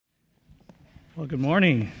Well, good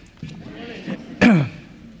morning.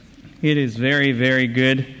 It is very, very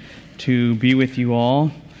good to be with you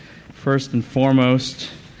all. First and foremost,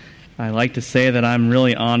 I like to say that I'm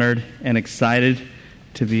really honored and excited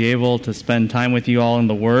to be able to spend time with you all in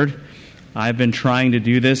the Word. I've been trying to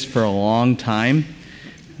do this for a long time.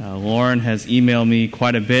 Lauren has emailed me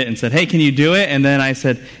quite a bit and said, "Hey, can you do it?" And then I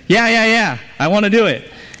said, yeah, I want to do it.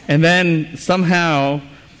 And then somehow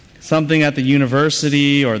something at the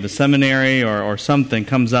university or the seminary or something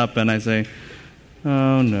comes up and I say,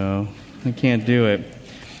 "Oh no, I can't do it."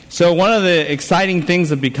 So one of the exciting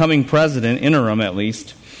things of becoming president, interim at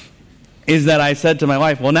least, is that I said to my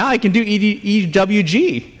wife, well, now I can do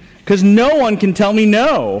EWG because no one can tell me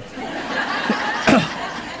no.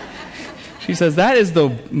 She says, that is the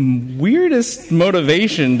weirdest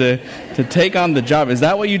motivation to take on the job. Is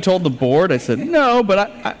that what you told the board? I said, no,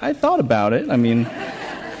 but I thought about it.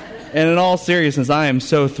 And in all seriousness, I am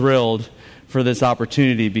so thrilled for this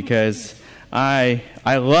opportunity because I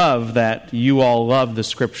love that you all love the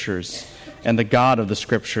Scriptures and the God of the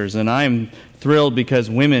Scriptures. And I'm thrilled because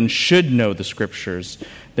women should know the Scriptures.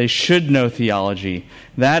 They should know theology.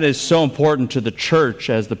 That is so important to the church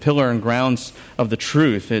as the pillar and grounds of the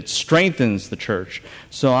truth. It strengthens the church.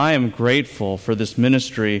 So I am grateful for this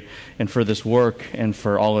ministry and for this work and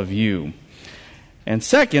for all of you. And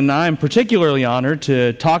second, I'm particularly honored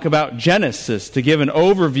to talk about Genesis, to give an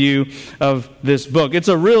overview of this book. It's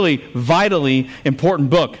a really vitally important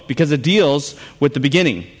book because it deals with the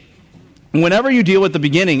beginning. Whenever you deal with the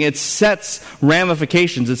beginning, it sets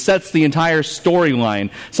ramifications. It sets the entire storyline.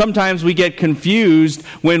 Sometimes we get confused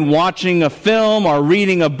when watching a film or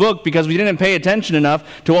reading a book because we didn't pay attention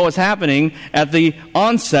enough to what was happening at the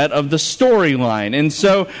onset of the storyline. And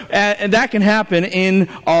so and that can happen in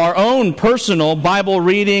our own personal Bible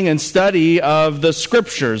reading and study of the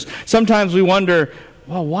Scriptures. Sometimes we wonder,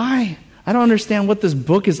 well, why? I don't understand what this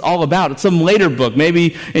book is all about. It's some later book.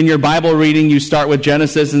 Maybe in your Bible reading you start with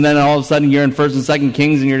Genesis and then all of a sudden you're in 1st and 2nd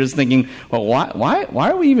Kings and you're just thinking, well, why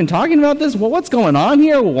are we even talking about this? Well, what's going on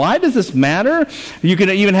here? Why does this matter? You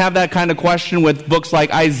can even have that kind of question with books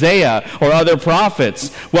like Isaiah or other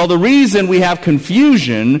prophets. Well, the reason we have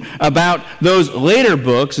confusion about those later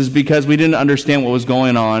books is because we didn't understand what was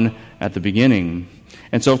going on at the beginning.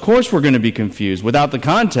 And so, of course, we're going to be confused. Without the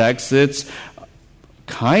context, it's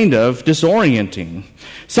kind of disorienting.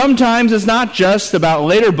 Sometimes it's not just about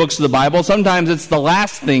later books of the Bible. Sometimes it's the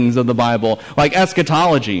last things of the Bible, like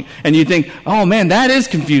eschatology. And you think, oh man, that is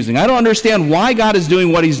confusing. I don't understand why God is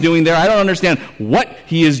doing what He's doing there. I don't understand what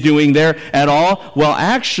He is doing there at all. Well,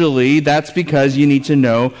 actually, that's because you need to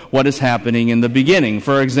know what is happening in the beginning.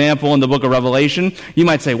 For example, in the book of Revelation, you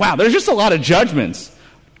might say, wow, there's just a lot of judgments.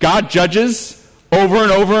 God judges over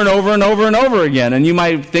and over and over and over and over again. And you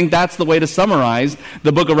might think that's the way to summarize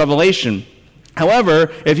the book of Revelation.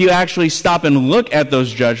 However, if you actually stop and look at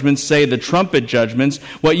those judgments, say the trumpet judgments,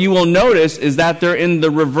 what you will notice is that they're in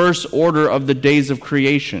the reverse order of the days of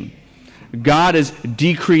creation. God is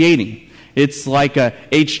decreating. It's like a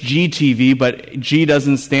HGTV, but G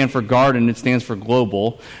doesn't stand for garden, it stands for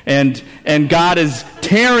global. And God is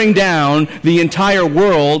tearing down the entire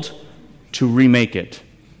world to remake it.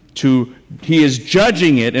 He is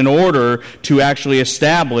judging it in order to actually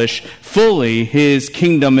establish fully His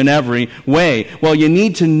kingdom in every way. Well, you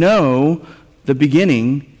need to know the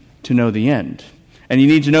beginning to know the end. And you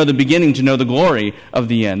need to know the beginning to know the glory of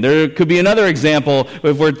the end. There could be another example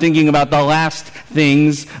if we're thinking about the last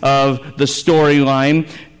things of the storyline.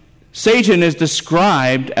 Satan is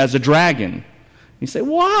described as a dragon. You say,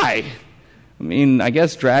 why? I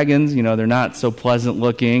guess dragons, they're not so pleasant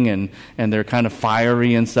looking and they're kind of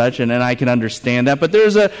fiery and such, and I can understand that. But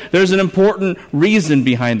there's an important reason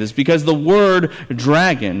behind this, because the word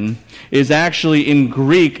dragon is actually in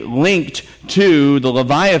Greek linked to the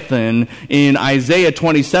Leviathan in Isaiah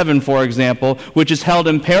 27, for example, which is held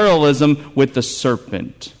in parallelism with the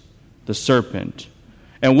serpent. The serpent.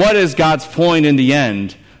 And what is God's point in the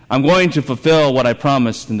end? I'm going to fulfill what I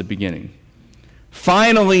promised in the beginning.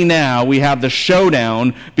 Finally now, we have the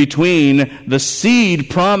showdown between the seed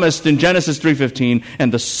promised in Genesis 3:15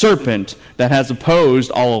 and the serpent that has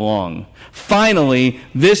opposed all along. Finally,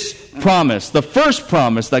 this promise, the first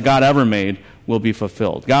promise that God ever made, will be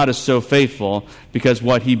fulfilled. God is so faithful because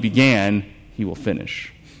what He began, He will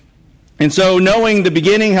finish. And so knowing the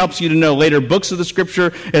beginning helps you to know later books of the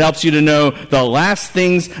Scripture. It helps you to know the last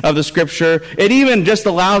things of the Scripture. It even just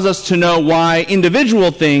allows us to know why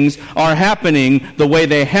individual things are happening the way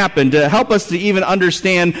they happen, to help us to even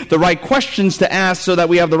understand the right questions to ask so that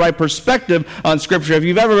we have the right perspective on Scripture. If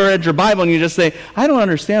you've ever read your Bible and you just say, I don't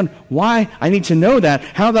understand why I need to know that,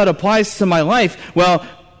 how that applies to my life, well,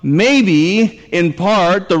 maybe, in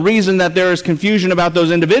part, the reason that there is confusion about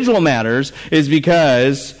those individual matters is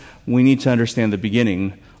because we need to understand the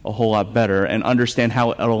beginning a whole lot better and understand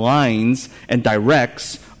how it aligns and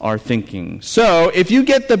directs our thinking. So, if you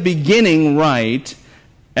get the beginning right,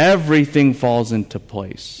 everything falls into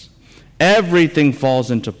place. Everything falls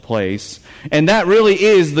into place. And that really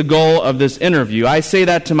is the goal of this interview. I say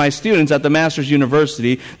that to my students at the Masters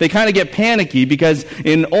University. They kind of get panicky because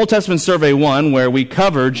in Old Testament Survey 1, where we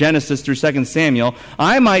cover Genesis through 2 Samuel,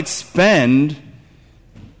 I might spend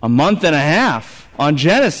a month and a half on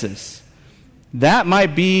Genesis. That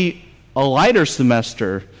might be a lighter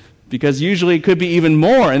semester, because usually it could be even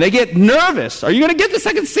more, and they get nervous. Are you going to get to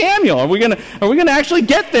 2 Samuel? Are we going to actually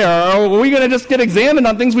get there, or are we going to just get examined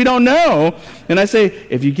on things we don't know? And I say,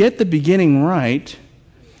 if you get the beginning right,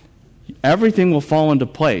 everything will fall into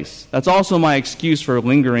place. That's also my excuse for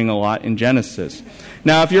lingering a lot in Genesis.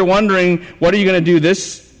 Now, if you're wondering, what are you going to do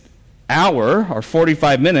this hour or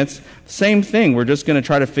 45 minutes? Same thing. We're just going to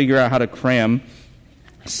try to figure out how to cram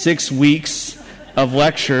 6 weeks of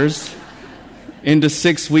lectures into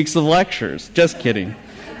 6 weeks of lectures. Just kidding.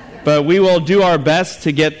 But we will do our best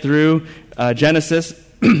to get through Genesis.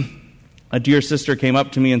 A dear sister came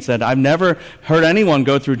up to me and said, I've never heard anyone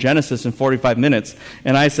go through Genesis in 45 minutes.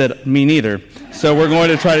 And I said, me neither. So we're going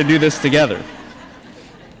to try to do this together.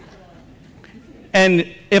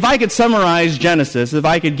 And if I could summarize Genesis, if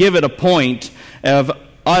I could give it a point of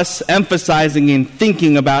us emphasizing and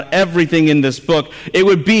thinking about everything in this book, it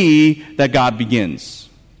would be that God begins.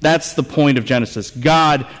 That's the point of Genesis.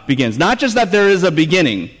 God begins. Not just that there is a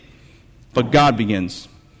beginning, but God begins.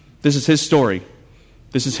 This is His story.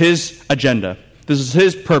 This is His agenda. This is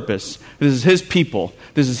His purpose. This is His people.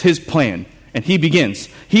 This is His plan. And He begins.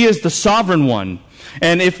 He is the sovereign one.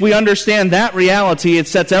 And if we understand that reality, it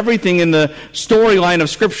sets everything in the storyline of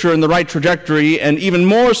Scripture in the right trajectory, and even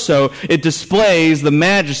more so, it displays the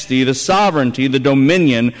majesty, the sovereignty, the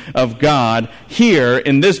dominion of God here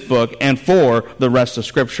in this book and for the rest of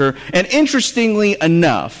Scripture. And interestingly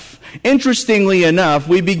enough,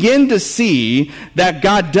 we begin to see that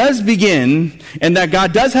God does begin, and that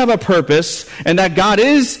God does have a purpose, and that God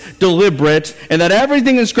is deliberate, and that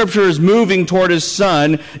everything in Scripture is moving toward His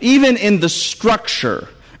Son, even in the structure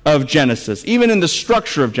of Genesis.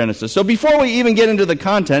 So before we even get into the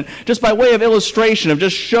content, just by way of illustration, of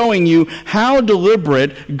just showing you how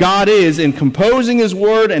deliberate God is in composing His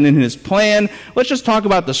Word and in His plan, let's just talk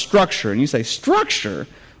about the structure. And you say, structure?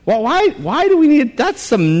 Well, why do we need... That's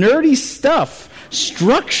some nerdy stuff.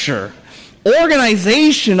 Structure.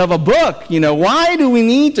 Organization of a book. Why do we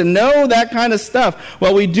need to know that kind of stuff?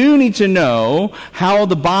 Well, we do need to know how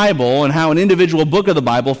the Bible and how an individual book of the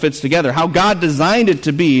Bible fits together, how God designed it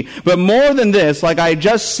to be. But more than this, like I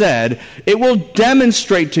just said, it will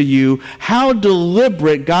demonstrate to you how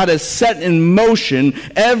deliberate God has set in motion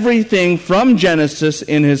everything from Genesis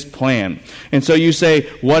in His plan. And so you say,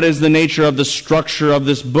 what is the nature of the structure of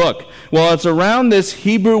this book? Well, it's around this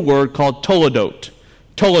Hebrew word called toledot.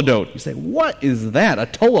 Toledot. You say, what is that?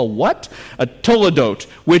 A what? A toledot,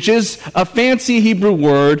 which is a fancy Hebrew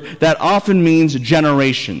word that often means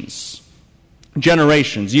generations.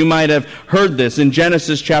 Generations. You might have heard this in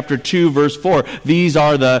Genesis chapter 2, verse 4. These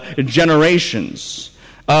are the generations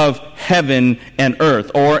of heaven and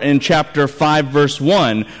earth. Or in chapter 5, verse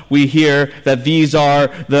 1, we hear that these are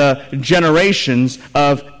the generations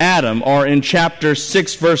of Adam. Or in chapter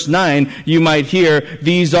 6, verse 9, you might hear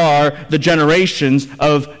these are the generations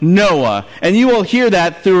of Noah. And you will hear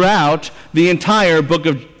that throughout the entire book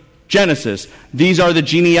of Genesis. These are the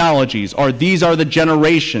genealogies, or these are the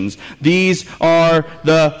generations. These are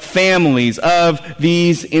the families of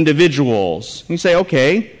these individuals. You say,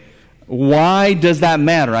 okay, why does that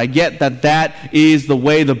matter? I get that is the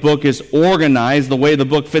way the book is organized, the way the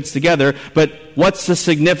book fits together, but what's the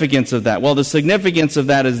significance of that? Well, the significance of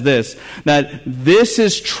that is this, that this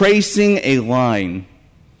is tracing a line.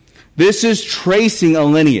 This is tracing a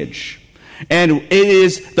lineage. And it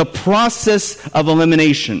is the process of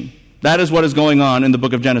elimination. That is what is going on in the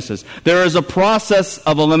book of Genesis. There is a process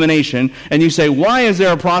of elimination, and you say, why is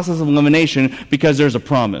there a process of elimination? Because there's a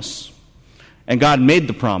promise. And God made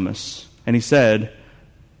the promise, and He said,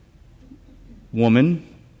 woman,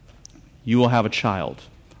 you will have a child.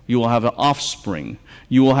 You will have an offspring.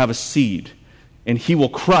 You will have a seed, and he will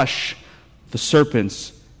crush the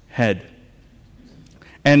serpent's head.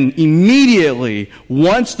 And immediately,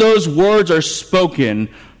 once those words are spoken,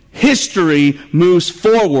 history moves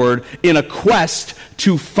forward in a quest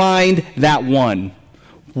to find that one.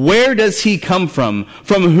 Where does he come from?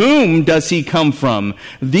 From whom does he come from?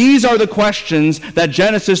 These are the questions that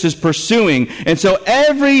Genesis is pursuing. And so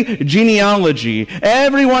every genealogy,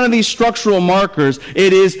 every one of these structural markers,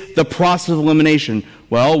 it is the process of elimination.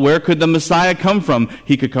 Well, where could the Messiah come from?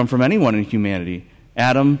 He could come from anyone in humanity,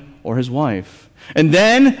 Adam or his wife. And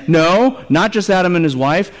then, no, not just Adam and his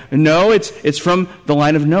wife. No, it's from the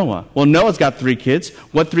line of Noah. Well, Noah's got 3 kids.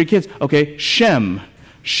 What 3 kids? Okay, Shem.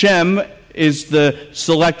 Shem is the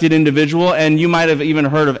selected individual, and you might have even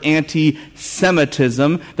heard of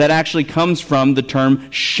anti-Semitism that actually comes from the term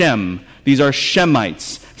Shem. These are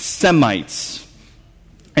Shemites, Semites.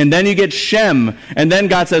 And then you get Shem, and then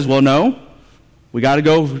God says, well, no, we got to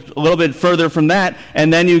go a little bit further from that,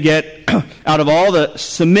 and then you get, out of all the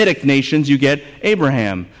Semitic nations, you get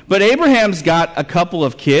Abraham. But Abraham's got a couple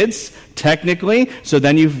of kids, technically, so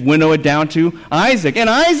then you winnow it down to Isaac. And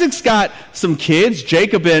Isaac's got some kids,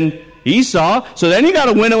 Jacob and Esau, so then you got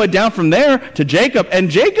to winnow it down from there to Jacob, and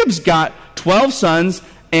Jacob's got 12 sons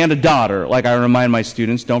and a daughter. Like I remind my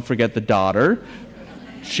students, don't forget the daughter.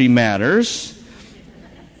 She matters.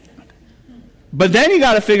 But then you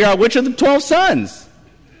got to figure out which of the 12 sons.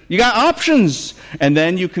 You got options. And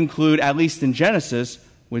then you conclude, at least in Genesis,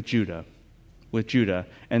 with Judah.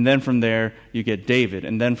 And then from there, you get David.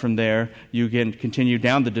 And then from there, you can continue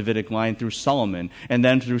down the Davidic line through Solomon. And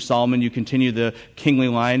then through Solomon, you continue the kingly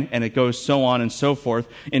line, and it goes so on and so forth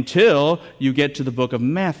until you get to the book of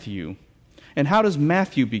Matthew. And how does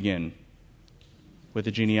Matthew begin? With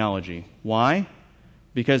a genealogy. Why?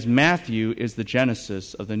 Because Matthew is the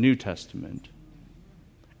genesis of the New Testament.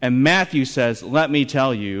 And Matthew says, let me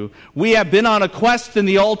tell you, we have been on a quest in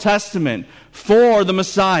the Old Testament for the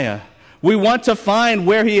Messiah. We want to find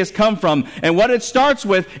where he has come from. And what it starts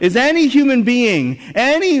with is any human being,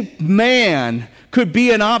 any man could be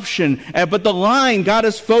an option. But the line, God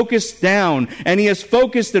has focused down, and he has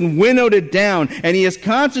focused and winnowed it down, and he has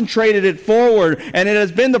concentrated it forward, and it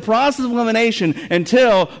has been the process of elimination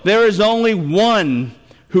until there is only one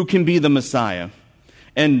who can be the Messiah.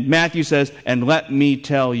 And Matthew says, and let me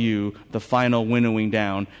tell you the final winnowing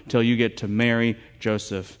down till you get to Mary,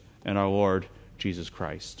 Joseph, and our Lord Jesus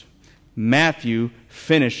Christ. Matthew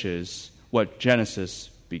finishes what Genesis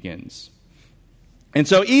begins. And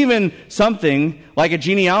so even something like a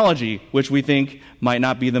genealogy, which we think might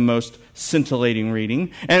not be the most scintillating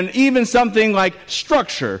reading, and even something like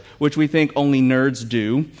structure, which we think only nerds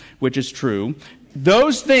do, which is true,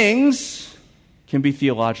 those things can be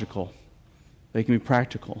theological. They can be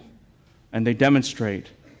practical. And they demonstrate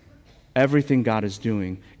everything God is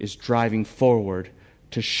doing is driving forward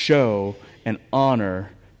to show and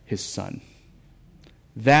honor his Son.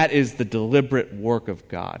 That is the deliberate work of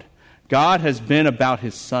God. God has been about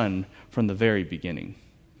his Son from the very beginning.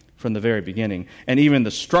 From the very beginning. And even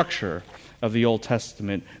the structure of the Old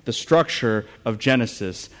Testament, the structure of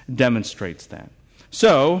Genesis demonstrates that.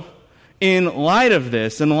 So, in light of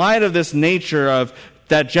this nature of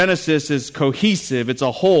that Genesis is cohesive, it's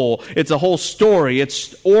a whole story,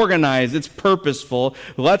 it's organized, it's purposeful,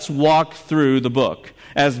 let's walk through the book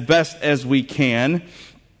as best as we can.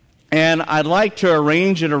 And I'd like to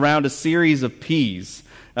arrange it around a series of P's,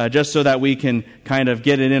 just so that we can kind of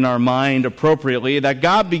get it in our mind appropriately, that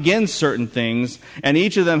God begins certain things, and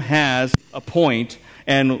each of them has a point,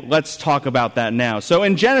 and let's talk about that now. So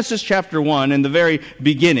in Genesis chapter 1, in the very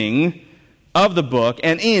beginning of the book,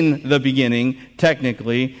 and in the beginning,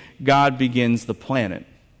 technically, God begins the planet.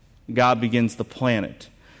 God begins the planet.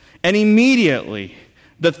 And immediately,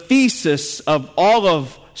 the thesis of all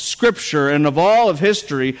of Scripture and of all of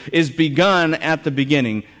history is begun at the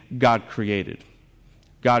beginning. God created.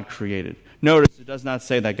 God created. Notice it does not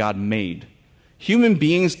say that God made. Human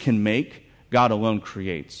beings can make, God alone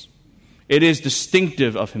creates. It is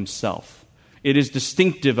distinctive of himself. It is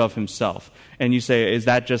distinctive of himself. And you say, is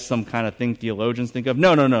that just some kind of thing theologians think of?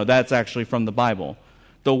 No, that's actually from the Bible.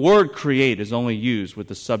 The word create is only used with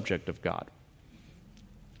the subject of God.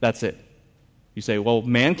 That's it. You say, well,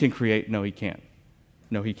 man can create. No, he can't.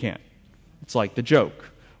 No, he can't. It's like the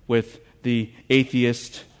joke with the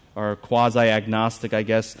atheist or quasi-agnostic, I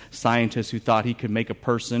guess, scientist who thought he could make a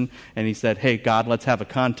person, and he said, hey, God, let's have a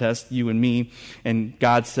contest, you and me. And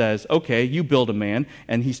God says, okay, you build a man,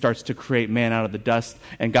 and he starts to create man out of the dust,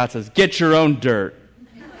 and God says, get your own dirt.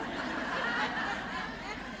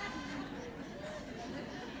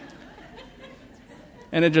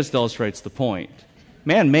 And it just illustrates the point.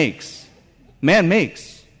 Man makes. Man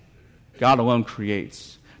makes. God alone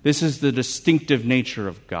creates. This is the distinctive nature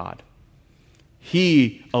of God.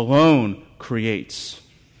 He alone creates.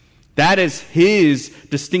 That is his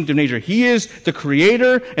distinctive nature. He is the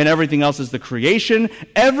creator, and everything else is the creation.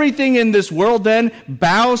 Everything in this world then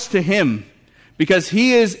bows to him, because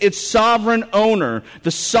he is its sovereign owner. The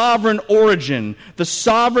sovereign origin, the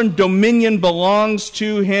sovereign dominion belongs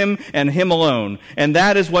to him and him alone. And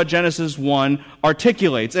that is what Genesis 1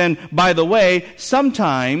 articulates. And by the way,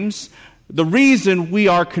 sometimes the reason we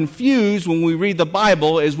are confused when we read the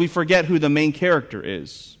Bible is we forget who the main character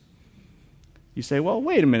is. You say, well,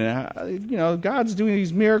 wait a minute. God's doing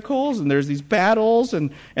these miracles, and there's these battles,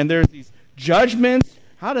 and there's these judgments.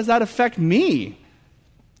 How does that affect me?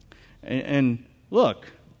 And look,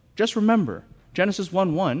 just remember, Genesis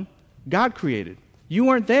 1:1, God created. You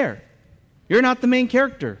weren't there. You're not the main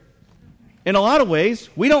character. In a lot of ways,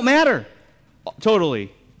 we don't matter.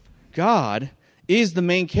 Totally. God is the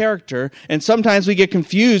main character, and sometimes we get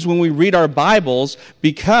confused when we read our Bibles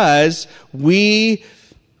because we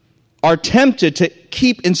are tempted to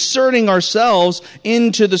keep inserting ourselves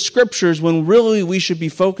into the Scriptures when really we should be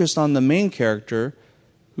focused on the main character,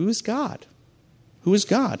 who is God. Who is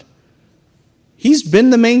God? He's been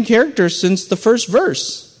the main character since the first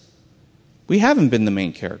verse. We haven't been the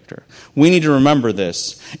main character. We need to remember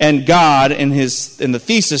this. And God, in the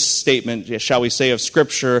thesis statement, shall we say, of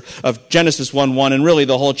Scripture, of Genesis 1:1, and really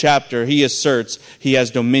the whole chapter, he asserts he has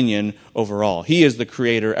dominion over all. He is the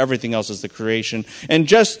creator. Everything else is the creation. And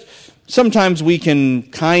just sometimes we can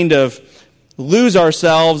kind of lose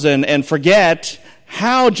ourselves and forget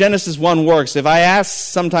how Genesis 1 works. If I ask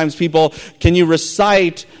sometimes people, can you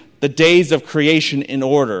recite the days of creation in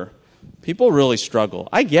order? People really struggle.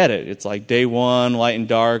 I get it. It's like day 1, light and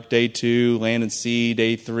dark. Day 2, land and sea.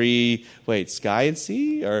 Day 3, sky and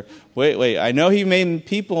sea? Or wait, I know he made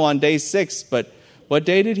people on day 6, but what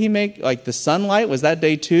day did he make? Like the sunlight? Was that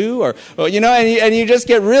day 2? Or and you just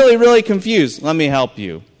get really, really confused. Let me help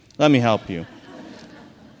you.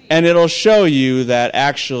 And it'll show you that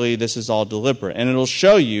actually this is all deliberate. And it'll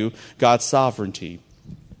show you God's sovereignty.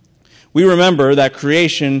 We remember that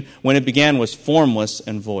creation, when it began, was formless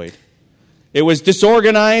and void. It was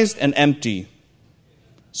disorganized and empty.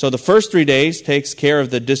 So the first 3 days takes care of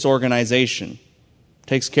the disorganization.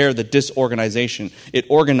 It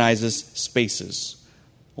organizes spaces.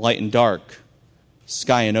 Light and dark,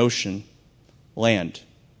 sky and ocean, land.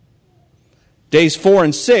 Days 4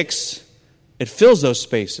 and 6, it fills those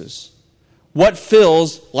spaces. What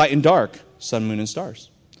fills light and dark? Sun, moon, and stars.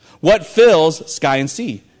 What fills sky and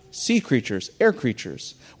sea? Sea creatures, air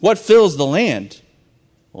creatures. What fills the land?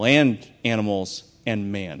 Land animals and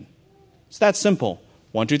man. It's that simple.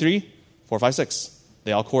 1, 2, 3, 4, 5, 6.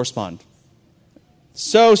 They all correspond.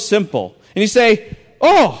 So simple. And you say,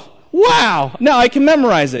 oh, wow, now I can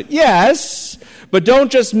memorize it. Yes, but don't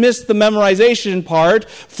just miss the memorization part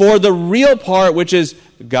for the real part, which is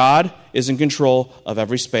God is in control of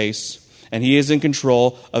every space. And he is in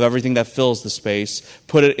control of everything that fills the space.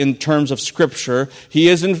 Put it in terms of Scripture. He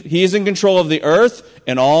is in control of the earth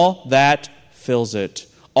and all that fills it.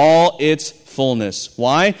 All its fullness.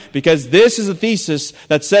 Why? Because this is a thesis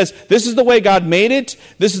that says this is the way God made it.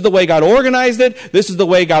 This is the way God organized it. This is the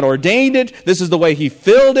way God ordained it. This is the way he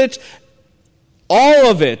filled it. All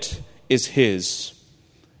of it is his.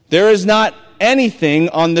 There is not anything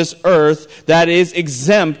on this earth that is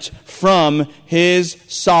exempt from his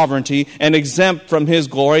sovereignty and exempt from his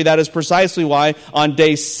glory. That is precisely why on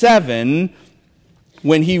day 7,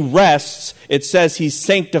 when he rests, it says he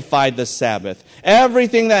sanctified the Sabbath.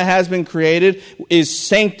 Everything that has been created is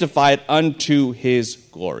sanctified unto his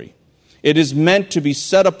glory. It is meant to be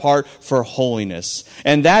set apart for holiness.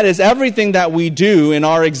 And that is everything that we do in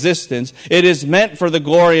our existence. It is meant for the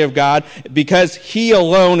glory of God because he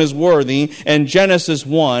alone is worthy. And Genesis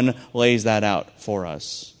 1 lays that out for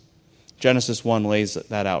us. Genesis 1 lays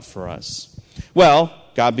that out for us. Well,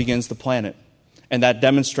 God begins the planet. And that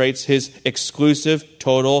demonstrates his exclusive,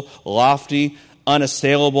 total, lofty,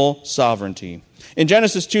 unassailable sovereignty. In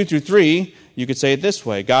Genesis 2 through 3, you could say it this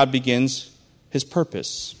way. God begins his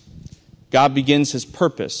purpose. God begins his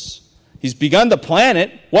purpose. He's begun the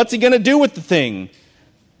planet. What's he going to do with the thing?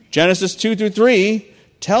 Genesis 2 through 3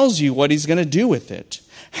 tells you what he's going to do with it.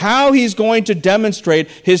 How he's going to demonstrate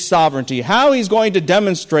his sovereignty. How he's going to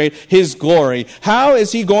demonstrate his glory. How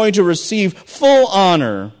is he going to receive full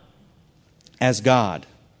honor as God?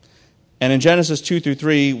 And in Genesis 2 through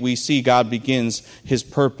 3, we see God begins his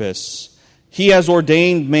purpose He has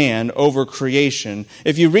ordained man over creation.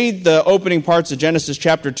 If you read the opening parts of Genesis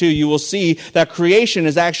chapter 2, you will see that creation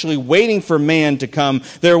is actually waiting for man to come.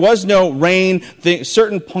 There was no rain.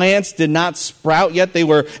 Certain plants did not sprout yet. They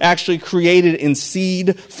were actually created in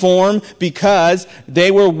seed form because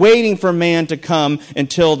they were waiting for man to come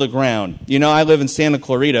and till the ground. You know, I live in Santa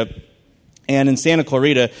Clarita, and in Santa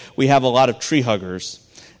Clarita, we have a lot of tree huggers.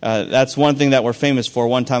 That's one thing that we're famous for.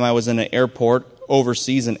 One time I was in an airport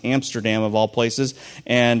overseas in Amsterdam, of all places,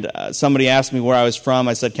 and somebody asked me where I was from.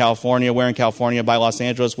 I said California. Where in California? By Los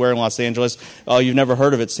Angeles. Where in Los Angeles? Oh, you've never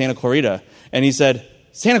heard of it, Santa Clarita. And he said,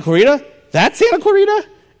 Santa Clarita? That's Santa Clarita?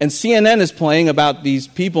 And CNN is playing about these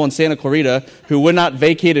people in Santa Clarita who would not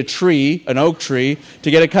vacate a tree, an oak tree,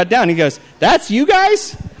 to get it cut down. He goes, that's you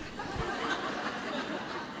guys?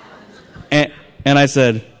 And I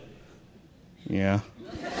said, yeah.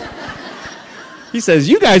 He says,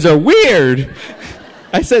 you guys are weird.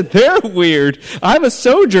 I said, they're weird. I'm a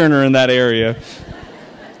sojourner in that area.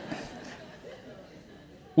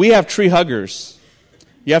 We have tree huggers.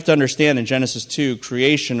 You have to understand in Genesis 2,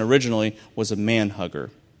 creation originally was a man hugger.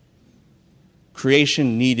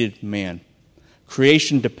 Creation needed man.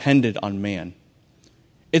 Creation depended on man.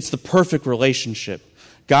 It's the perfect relationship.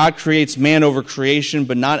 God creates man over creation,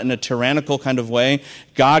 but not in a tyrannical kind of way.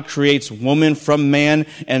 God creates woman from man,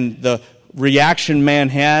 and the reaction man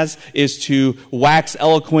has is to wax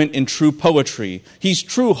eloquent in true poetry. He's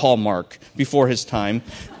true Hallmark before his time.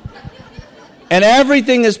 And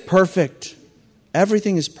everything is perfect.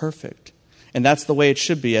 Everything is perfect. And that's the way it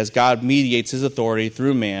should be as God mediates his authority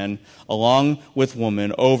through man along with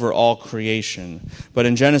woman over all creation. But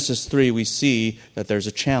in Genesis 3, we see that there's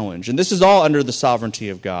a challenge. And this is all under the sovereignty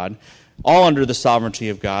of God. All under the sovereignty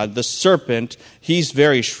of God. The serpent, he's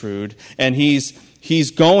very shrewd, and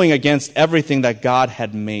he's going against everything that God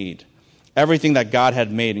had made. Everything that God had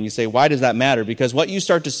made. And you say, why does that matter? Because what you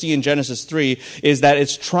start to see in Genesis 3 is that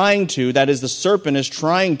the serpent is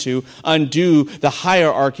trying to undo the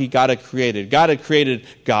hierarchy God had created. God had created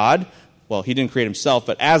God. Well, he didn't create himself,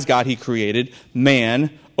 but as God, he created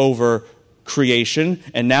man over creation.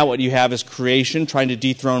 And now what you have is creation trying to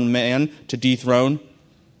dethrone man to dethrone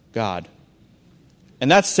God. And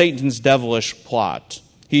that's Satan's devilish plot.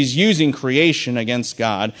 He's using creation against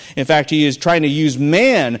God. In fact, he is trying to use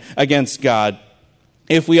man against God.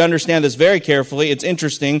 If we understand this very carefully, it's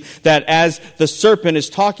interesting that as the serpent is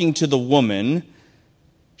talking to the woman,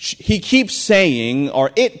 it keeps saying,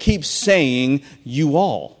 you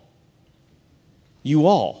all. You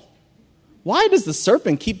all. Why does the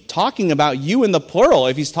serpent keep talking about you in the plural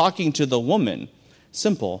if he's talking to the woman?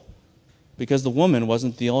 Simple. Because the woman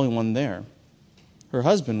wasn't the only one there. Her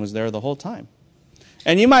husband was there the whole time.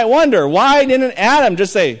 And you might wonder, why didn't Adam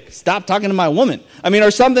just say, stop talking to my woman? Or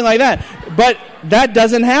something like that. But that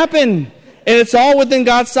doesn't happen. And it's all within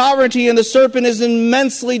God's sovereignty, and the serpent is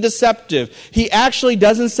immensely deceptive. He actually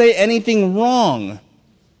doesn't say anything wrong.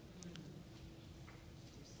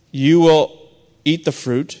 You will eat the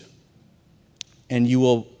fruit, and you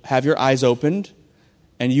will have your eyes opened,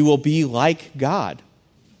 and you will be like God.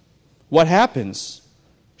 What happens?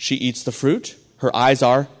 She eats the fruit, her eyes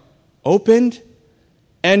are opened,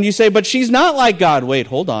 and you say, but she's not like God. Wait,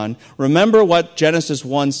 hold on. Remember what Genesis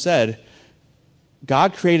 1 said.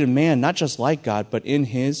 God created man not just like God, but in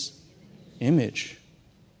his image.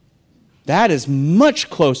 That is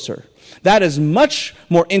much closer. That is much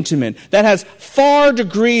more intimate. That has far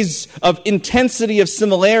degrees of intensity of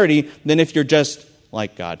similarity than if you're just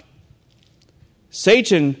like God.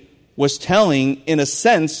 Satan was telling, in a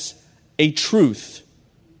sense, a truth.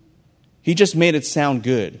 He just made it sound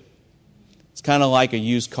good. It's kind of like a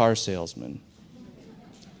used car salesman.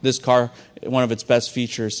 This car, one of its best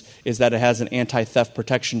features is that it has an anti-theft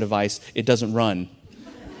protection device. It doesn't run.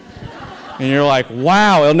 And you're like,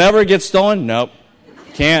 wow, it'll never get stolen? Nope,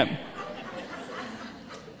 can't.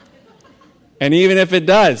 And even if it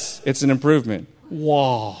does, it's an improvement.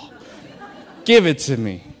 Wow, give it to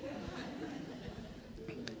me.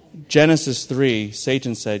 Genesis 3,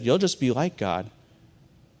 Satan said, you'll just be like God.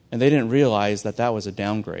 And they didn't realize that that was a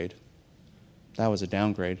downgrade. That was a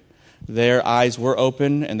downgrade. Their eyes were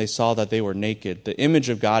open, and they saw that they were naked. The image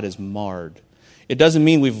of God is marred. It doesn't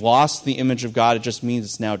mean we've lost the image of God. It just means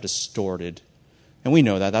it's now distorted. And we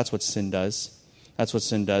know that. That's what sin does. That's what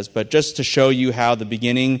sin does. But just to show you how the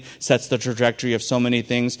beginning sets the trajectory of so many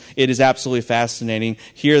things, it is absolutely fascinating.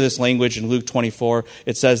 Hear this language in Luke 24.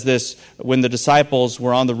 It says this, when the disciples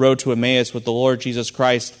were on the road to Emmaus with the Lord Jesus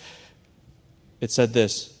Christ, it said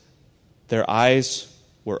this, their eyes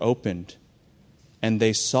were opened, and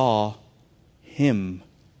they saw him.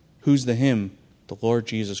 Who's the him? the Lord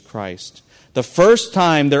Jesus Christ. The first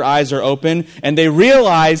time their eyes are open and they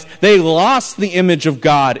realize they lost the image of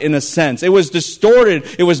God in a sense. It was distorted,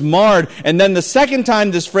 it was marred. And then the second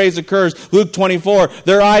time this phrase occurs, Luke 24,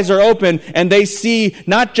 their eyes are open and they see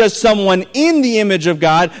not just someone in the image of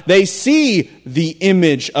God, they see the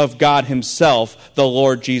image of God himself, the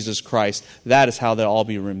Lord Jesus Christ. That is how they'll all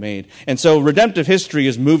be remade. And so redemptive history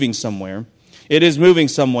is moving somewhere. It is moving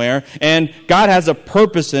somewhere, and God has a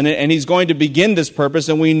purpose in it, and he's going to begin this purpose,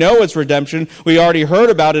 and we know it's redemption. We already heard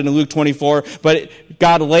about it in Luke 24, but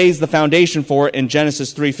God lays the foundation for it in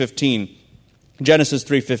Genesis 3:15. Genesis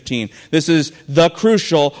 3:15. This is the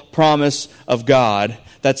crucial promise of God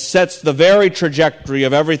that sets the very trajectory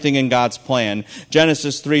of everything in God's plan.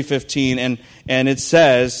 Genesis 3:15, and it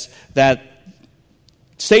says that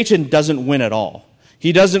Satan doesn't win at all.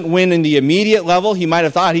 He doesn't win in the immediate level. He might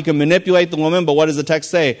have thought he could manipulate the woman, but what does the text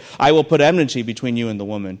say? I will put enmity between you and the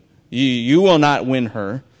woman. You will not win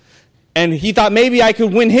her. And he thought maybe I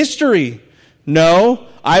could win history. No,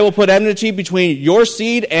 I will put enmity between your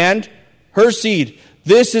seed and her seed.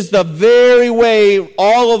 This is the very way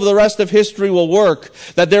all of the rest of history will work,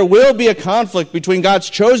 that there will be a conflict between God's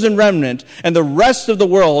chosen remnant and the rest of the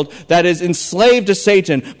world that is enslaved to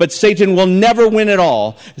Satan, but Satan will never win at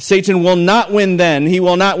all. Satan will not win then. He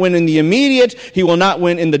will not win in the immediate, he will not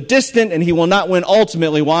win in the distant, and he will not win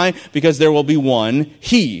ultimately. Why? Because there will be one.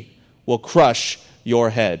 He will crush your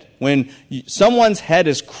head. When someone's head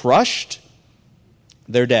is crushed,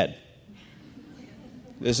 they're dead.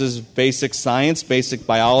 This is basic science, basic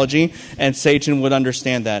biology, and Satan would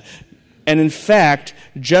understand that. And in fact,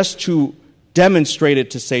 just to demonstrate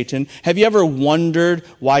it to Satan, have you ever wondered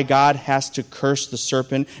why God has to curse the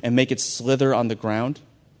serpent and make it slither on the ground?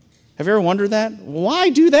 Have you ever wondered that?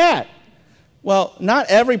 Why do that? Well, not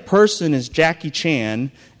every person is Jackie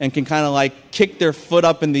Chan and can kind of like kick their foot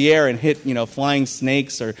up in the air and hit, flying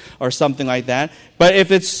snakes or something like that. But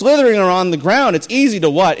if it's slithering around the ground, it's easy to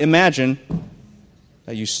what? Imagine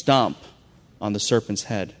that you stomp on the serpent's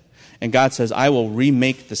head. And God says, I will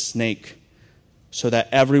remake the snake so that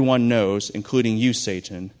everyone knows, including you,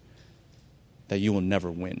 Satan, that you will never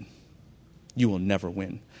win. You will never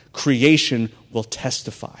win. Creation will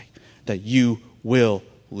testify that you will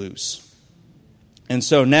lose. And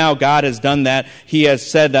so now God has done that. He has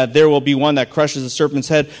said that there will be one that crushes the serpent's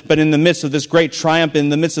head. But in the midst of this great triumph, in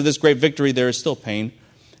the midst of this great victory, there is still pain.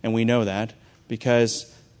 And we know that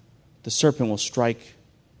because the serpent will strike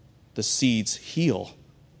the seed's heel.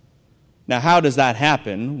 Now, how does that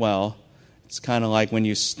happen? Well, it's kind of like when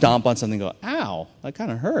you stomp on something and go, ow, that kind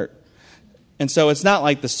of hurt. And so it's not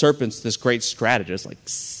like the serpent's this great strategist, like,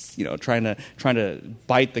 trying to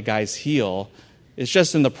bite the guy's heel. It's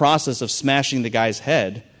just in the process of smashing the guy's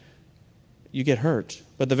head, you get hurt.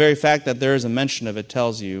 But the very fact that there is a mention of it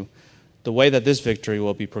tells you the way that this victory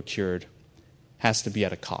will be procured has to be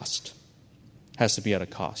at a cost. Has to be at a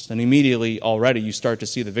cost. And immediately, already, you start to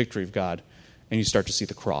see the victory of God, and you start to see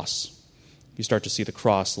the cross. You start to see the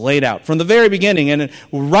cross laid out from the very beginning. And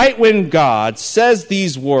right when God says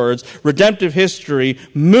these words, redemptive history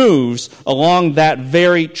moves along that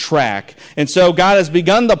very track. And so God has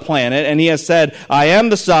begun the planet, and he has said, I am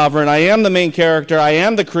the sovereign, I am the main character, I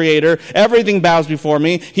am the creator, everything bows before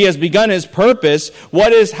me. He has begun his purpose.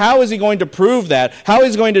 How is he going to prove that? How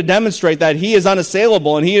is he going to demonstrate that he is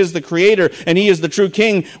unassailable, and he is the creator, and he is the true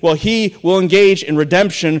king? Well, he will engage in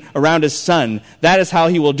redemption around his son. That is how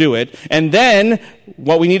he will do it. And then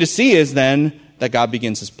what we need to see is then that God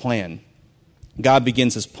begins his plan. God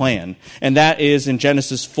begins his plan. And that is in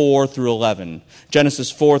Genesis 4 through 11.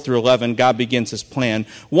 Genesis 4 through 11, God begins his plan.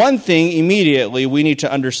 One thing immediately we need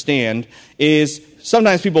to understand is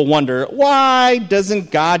sometimes people wonder, why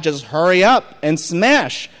doesn't God just hurry up and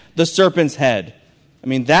smash the serpent's head? I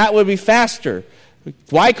mean, that would be faster.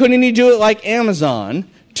 Why couldn't he do it like Amazon?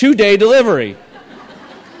 2-day delivery.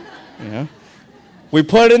 We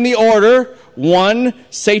put in the order, 1,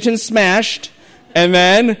 Satan smashed, and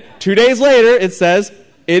then 2 days later it says,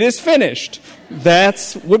 it is finished.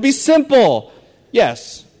 That would be simple.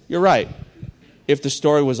 Yes, you're right. If the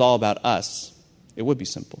story was all about us, it would be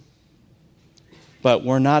simple. But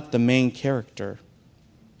we're not the main character,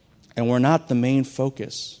 and we're not the main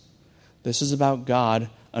focus. This is about God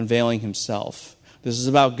unveiling himself. This is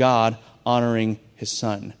about God honoring his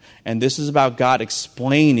son. And this is about God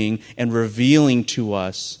explaining and revealing to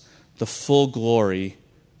us the full glory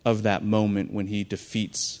of that moment when he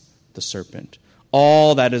defeats the serpent.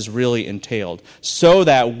 All that is really entailed. So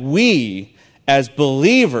that we, as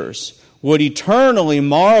believers, would eternally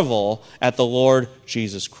marvel at the Lord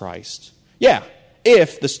Jesus Christ. Yeah,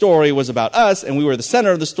 if the story was about us and we were the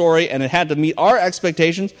center of the story and it had to meet our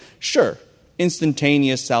expectations, sure.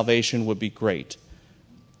 instantaneous salvation would be great.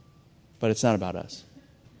 But it's not about us.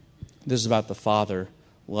 This is about the Father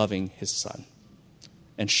loving his Son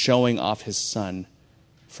and showing off his Son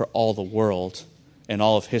for all the world and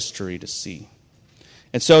all of history to see.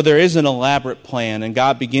 And so there is an elaborate plan, and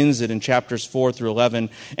God begins it in chapters 4 through 11.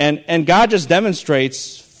 And God just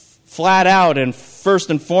demonstrates flat out and first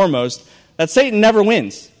and foremost that Satan never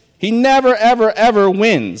wins. He never, ever, ever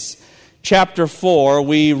wins. Chapter 4,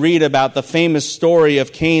 we read about the famous story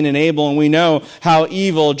of Cain and Abel, and we know how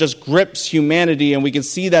evil just grips humanity, and we can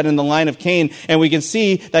see that in the line of Cain, and we can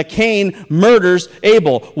see that Cain murders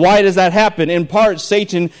Abel. Why does that happen? In part,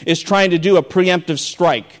 Satan is trying to do a preemptive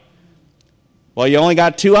strike. Well, you only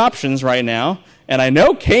got two options right now, and I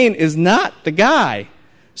know Cain is not the guy.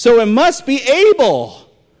 So it must be Abel.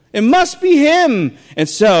 It must be him. And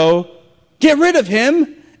so, get rid of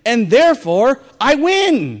him, and therefore, I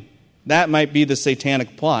win. That might be the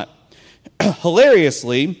satanic plot.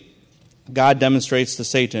 Hilariously, God demonstrates to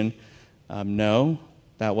Satan, no,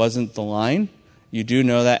 that wasn't the line. You do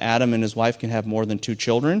know that Adam and his wife can have more than 2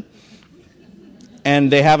 children.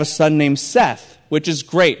 And they have a son named Seth, which is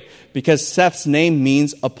great, because Seth's name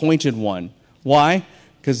means appointed one. Why?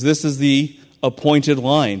 Because this is the appointed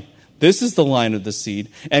line. This is the line of the seed.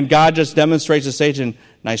 And God just demonstrates to Satan,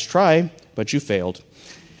 nice try, but you failed.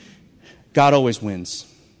 God always wins.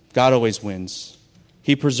 God always wins.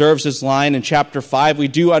 He preserves his line. In chapter 5, we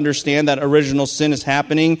do understand that original sin is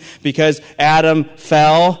happening because Adam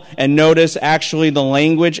fell. And notice actually the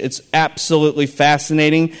language. It's absolutely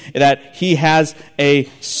fascinating that he has a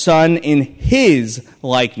son in his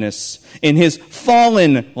likeness, in his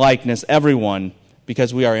fallen likeness, everyone.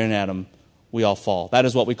 Because we are in Adam, we all fall. That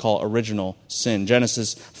is what we call original sin.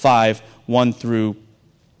 Genesis 5, 1 through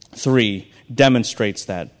 3. Demonstrates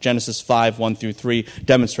that. Genesis 5, 1 through 3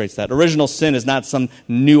 demonstrates that. Original sin is not some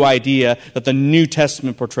new idea that the New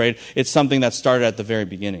Testament portrayed. It's something that started at the very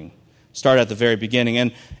beginning.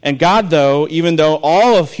 And God, though, even though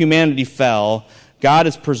all of humanity fell, God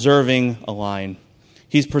is preserving a line.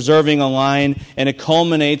 He's preserving a line, and it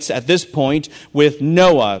culminates at this point with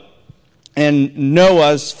Noah. And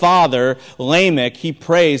Noah's father, Lamech, he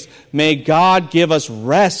prays, may God give us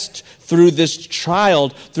rest through this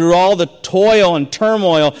child, through all the toil and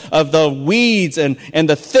turmoil of the weeds and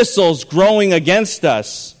the thistles growing against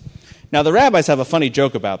us. Now, the rabbis have a funny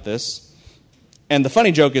joke about this. And the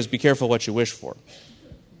funny joke is, be careful what you wish for.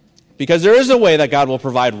 Because there is a way that God will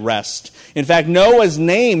provide rest. In fact, Noah's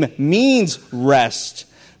name means rest.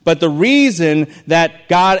 But the reason that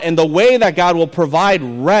God, and the way that God will provide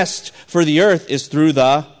rest for the earth is through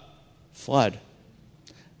the flood.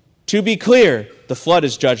 To be clear, the flood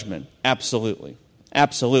is judgment. Absolutely.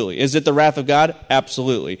 Absolutely. Is it the wrath of God?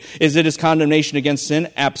 Absolutely. Is it his condemnation against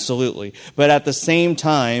sin? Absolutely. But at the same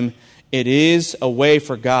time, it is a way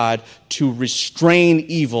for God to restrain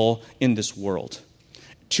evil in this world.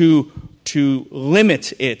 To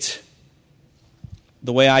limit it.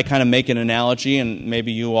 The way I kind of make an analogy, and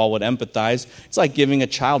maybe you all would empathize, it's like giving a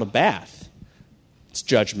child a bath. It's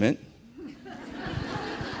judgment.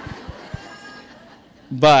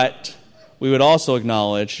 But we would also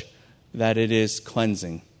acknowledge that it is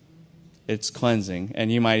cleansing. It's cleansing.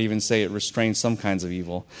 And you might even say it restrains some kinds of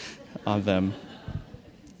evil on them.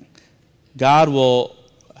 God will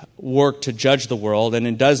work to judge the world, and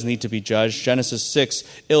it does need to be judged. Genesis 6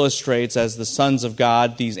 illustrates as the sons of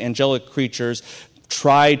God, these angelic creatures,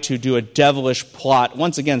 try to do a devilish plot.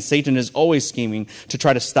 Once again, Satan is always scheming to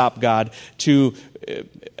try to stop God, to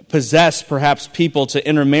possess perhaps people, to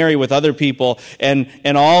intermarry with other people, and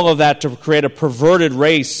all of that to create a perverted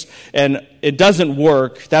race. And it doesn't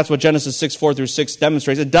work. That's what Genesis 6, 4 through 6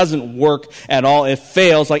 demonstrates. It doesn't work at all. It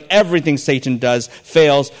fails. Like everything Satan does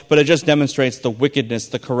fails, but it just demonstrates the wickedness,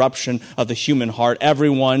 the corruption of the human heart.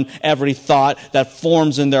 Everyone, every thought that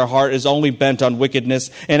forms in their heart is only bent on wickedness.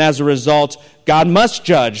 And as a result, God must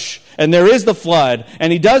judge. And there is the flood.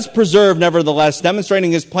 And he does preserve, nevertheless,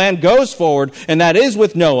 demonstrating his plan goes forward. And that is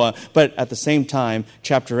with Noah. But at the same time,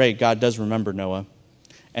 chapter 8, God does remember Noah.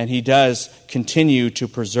 And he does continue to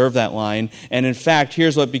preserve that line. And in fact,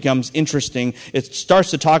 here's what becomes interesting. It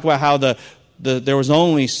starts to talk about how there was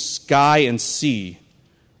only sky and sea.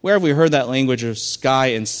 Where have we heard that language of sky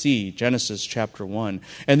and sea? Genesis chapter 1.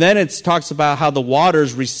 And then it talks about how the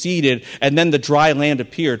waters receded and then the dry land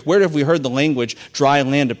appeared. Where have we heard the language dry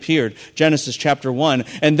land appeared? Genesis chapter 1.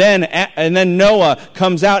 And then Noah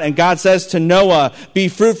comes out and God says to Noah, be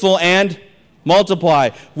fruitful and multiply.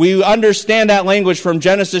 We understand that language from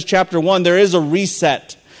Genesis chapter 1. There is a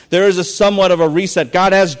reset. There is a somewhat of a reset.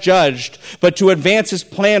 God has judged, but to advance his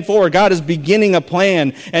plan forward, God is beginning a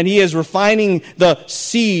plan, and he is refining the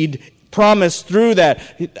seed promise through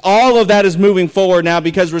that. All of that is moving forward now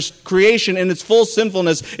because creation in its full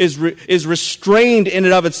sinfulness is restrained in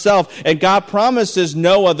and of itself. And God promises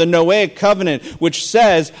Noah the Noahic covenant, which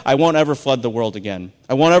says, I won't ever flood the world again.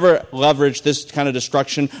 I won't ever leverage this kind of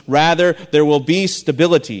destruction. Rather, there will be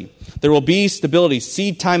stability. There will be stability,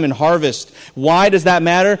 seed time and harvest. Why does that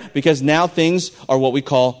matter? Because now things are what we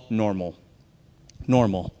call normal.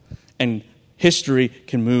 Normal. And history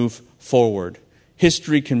can move forward.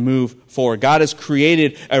 History can move forward. God has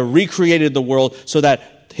recreated the world so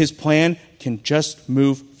that his plan can just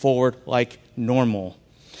move forward like normal.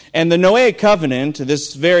 And the Noahic covenant,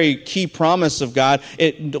 this very key promise of God,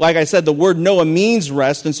 like I said, the word Noah means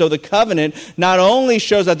rest. And so the covenant not only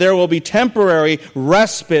shows that there will be temporary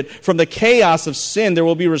respite from the chaos of sin, there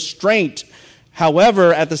will be restraint.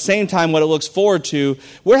 However, at the same time, what it looks forward to,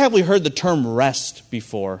 where have we heard the term rest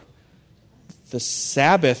before? The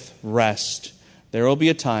Sabbath rest. There will be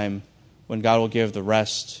a time when God will give the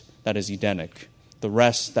rest that is Edenic, the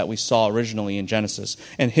rest that we saw originally in Genesis,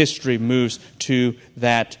 and history moves to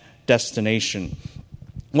that destination.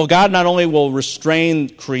 Well, God not only will restrain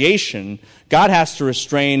creation, God has to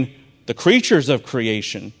restrain the creatures of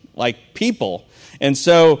creation, like people. And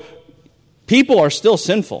so people are still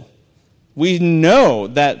sinful. We know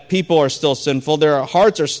that people are still sinful. Their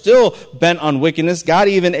hearts are still bent on wickedness. God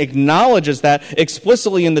even acknowledges that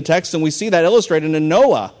explicitly in the text, and we see that illustrated in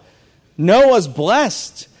Noah. Noah's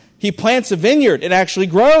blessed. He plants a vineyard. It actually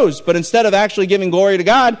grows. But instead of actually giving glory to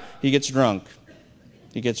God, he gets drunk.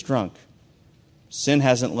 He gets drunk. Sin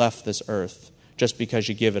hasn't left this earth just because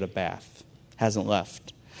you give it a bath. Hasn't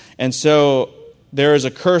left. And so there is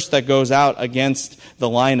a curse that goes out against the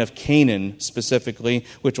line of Canaan specifically,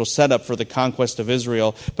 which will set up for the conquest of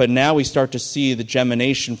Israel. But now we start to see the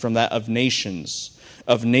gemination from that of nations.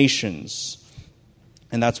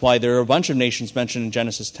 And that's why there are a bunch of nations mentioned in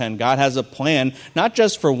Genesis 10. God has a plan, not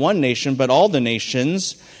just for one nation, but all the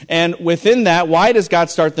nations. And within that, why does God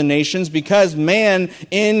start the nations? Because man,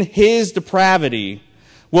 in his depravity,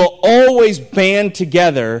 will always band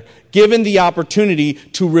together given the opportunity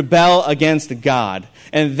to rebel against God.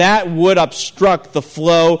 And that would obstruct the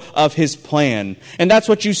flow of his plan. And that's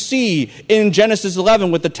what you see in Genesis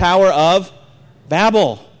 11 with the Tower of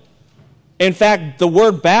Babel. In fact, the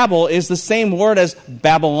word Babel is the same word as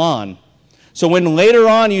Babylon. So when later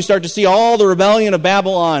on you start to see all the rebellion of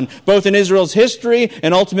Babylon, both in Israel's history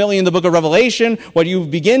and ultimately in the book of Revelation, what you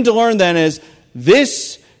begin to learn then is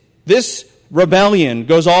this rebellion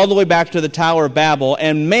goes all the way back to the Tower of Babel,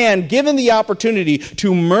 and man, given the opportunity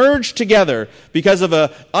to merge together because of an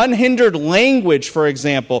unhindered language, for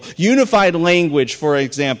example, unified language, for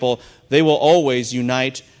example, they will always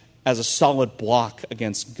unite as a solid block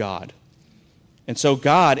against God. And so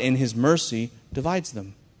God, in his mercy, divides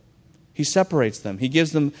them. He separates them. He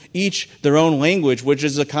gives them each their own language, which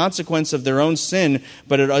is a consequence of their own sin,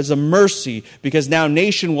 but it is a mercy because now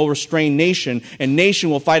nation will restrain nation and nation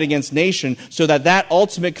will fight against nation so that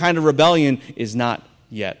ultimate kind of rebellion is not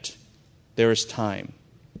yet. There is time.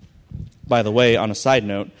 By the way, on a side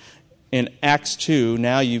note, in Acts 2,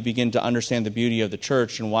 now you begin to understand the beauty of the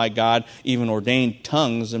church and why God even ordained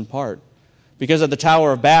tongues in part. Because at the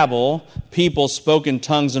Tower of Babel, people spoke in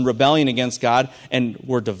tongues in rebellion against God and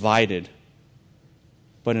were divided.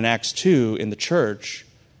 But in Acts 2, in the church,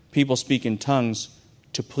 people speak in tongues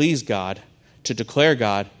to please God, to declare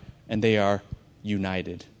God, and they are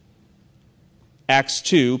united. Acts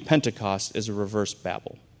 2, Pentecost, is a reverse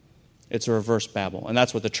Babel. It's a reverse Babel, and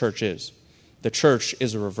that's what the church is. The church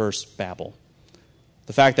is a reverse Babel.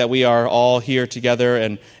 The fact that we are all here together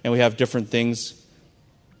and we have different things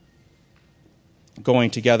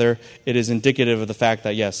going together, it is indicative of the fact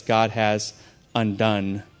that, yes, God has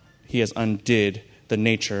undone, he has undid the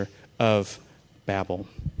nature of Babel.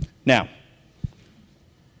 Now,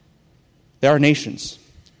 there are nations,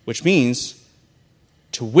 which means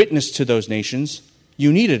to witness to those nations,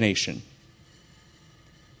 you need a nation.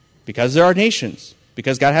 Because there are nations,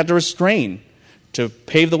 because God had to restrain to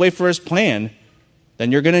pave the way for his plan,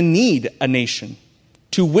 then you're going to need a nation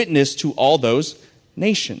to witness to all those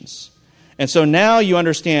nations. And so now you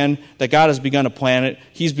understand that God has begun to plan it.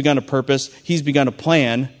 He's begun to purpose. He's begun to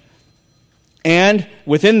plan. And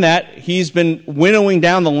within that, he's been winnowing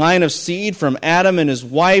down the line of seed from Adam and his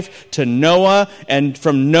wife to Noah, and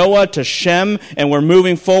from Noah to Shem. And we're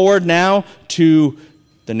moving forward now to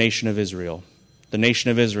the nation of Israel. The nation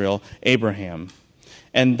of Israel, Abraham.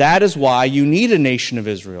 And that is why you need a nation of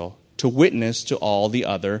Israel to witness to all the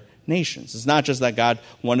other nations. It's not just that God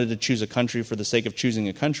wanted to choose a country for the sake of choosing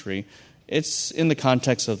a country. It's in the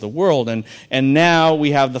context of the world. And now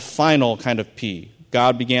we have the final kind of P,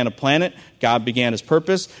 God began a planet, God began his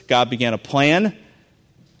purpose, God began a plan,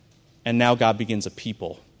 and now God begins a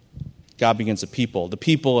people. God begins a people, the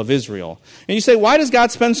people of Israel. And you say, why does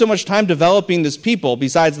God spend so much time developing this people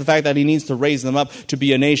besides the fact that he needs to raise them up to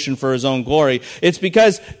be a nation for his own glory? It's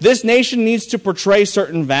because this nation needs to portray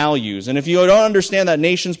certain values. And if you don't understand that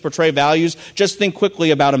nations portray values, just think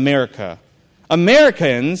quickly about America.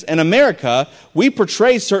 Americans and America, we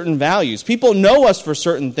portray certain values. People know us for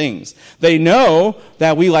certain things. They know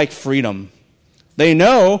that we like freedom. They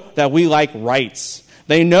know that we like rights.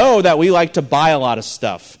 They know that we like to buy a lot of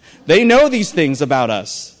stuff. They know these things about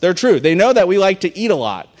us. They're true. They know that we like to eat a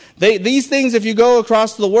lot. These things, if you go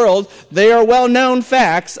across the world, they are well-known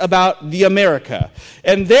facts about the America.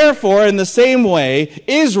 And therefore, in the same way,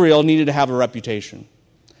 Israel needed to have a reputation.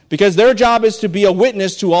 Because their job is to be a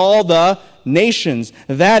witness to all the nations.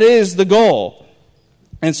 That is the goal.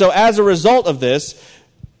 And so as a result of this,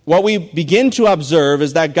 what we begin to observe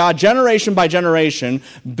is that God, generation by generation,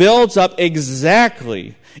 builds up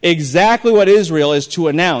exactly what Israel is to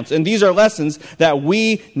announce. And these are lessons that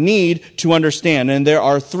we need to understand. And there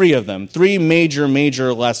are three of them, three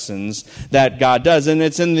major lessons that God does. And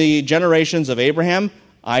it's in the generations of Abraham,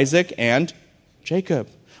 Isaac, and Jacob.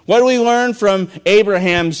 What do we learn from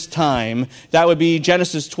Abraham's time? That would be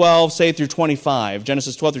Genesis 12, say through 25.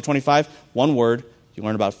 Genesis 12 through 25, one word, you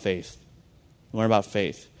learn about faith. You learn about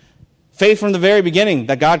faith. Faith from the very beginning,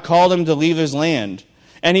 that God called him to leave his land.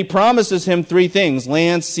 And he promises him three things: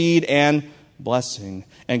 land, seed, and blessing.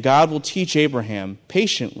 And God will teach Abraham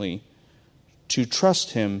patiently to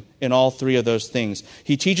trust him in all three of those things.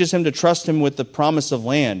 He teaches him to trust him with the promise of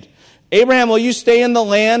land. Abraham, will you stay in the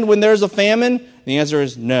land when there's a famine? The answer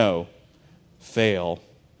is no. Fail.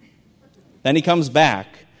 Then he comes back.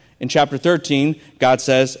 In chapter 13, God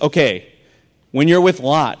says, okay, when you're with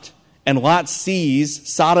Lot, and Lot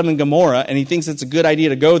sees Sodom and Gomorrah, and he thinks it's a good idea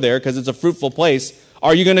to go there because it's a fruitful place,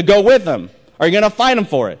 are you going to go with him? Are you going to fight him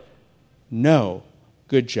for it? No.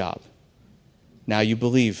 Good job. Now you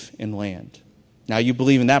believe in land. Now you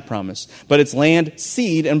believe in that promise. But it's land,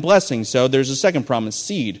 seed, and blessing. So there's a second promise,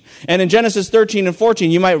 seed. And in Genesis 13 and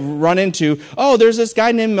 14, you might run into, there's this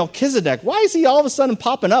guy named Melchizedek. Why is he all of a sudden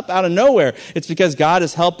popping up out of nowhere? It's because God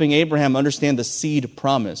is helping Abraham understand the seed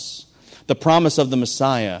promise, the promise of the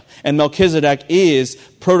Messiah. And Melchizedek is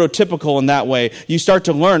prototypical in that way. You start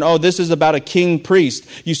to learn, this is about a king priest.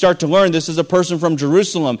 You start to learn this is a person from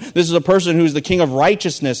Jerusalem. This is a person who is the king of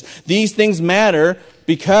righteousness. These things matter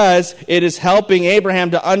because it is helping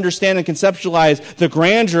Abraham to understand and conceptualize the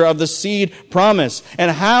grandeur of the seed promise.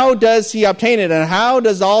 And how does he obtain it? And how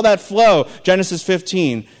does all that flow? Genesis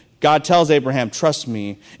 15. God tells Abraham, trust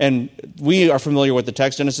me. And we are familiar with the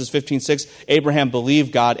text, Genesis 15:6. Abraham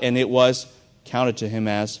believed God, and it was counted to him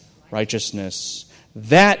as righteousness.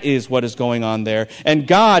 That is what is going on there. And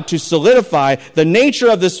God, to solidify the nature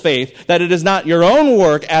of this faith, that it is not your own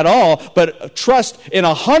work at all, but trust in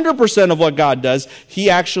 100% of what God does, he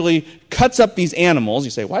actually cuts up these animals.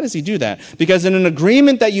 You say, why does he do that? Because in an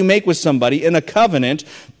agreement that you make with somebody, in a covenant,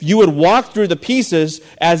 you would walk through the pieces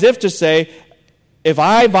as if to say, if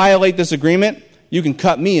I violate this agreement, you can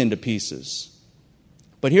cut me into pieces.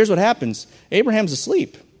 But here's what happens. Abraham's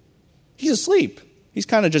asleep. He's asleep. He's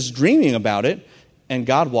kind of just dreaming about it, and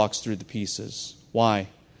God walks through the pieces. Why?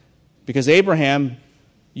 Because Abraham,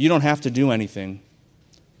 you don't have to do anything.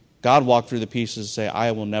 God walked through the pieces and say,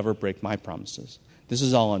 I will never break my promises. This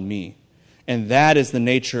is all on me. And that is the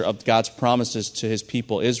nature of God's promises to his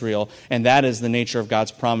people, Israel. And that is the nature of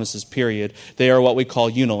God's promises, period. They are what we call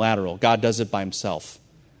unilateral. God does it by himself.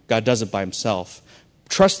 God does it by himself.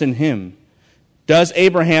 Trust in him. Does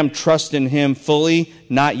Abraham trust in him fully?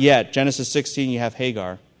 Not yet. Genesis 16, you have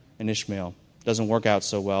Hagar and Ishmael. Doesn't work out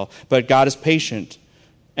so well. But God is patient.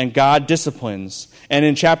 And God disciplines. And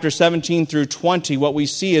in chapter 17 through 20, what we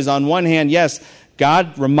see is, on one hand, yes,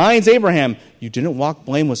 God reminds Abraham, you didn't walk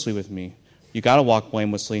blamelessly with me. You got to walk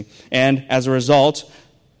blamelessly. And as a result,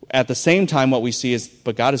 at the same time, what we see is,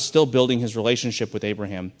 but God is still building his relationship with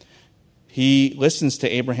Abraham. He listens to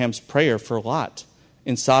Abraham's prayer for Lot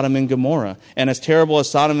in Sodom and Gomorrah. And as terrible as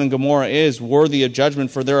Sodom and Gomorrah is, worthy of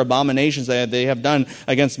judgment for their abominations that they have done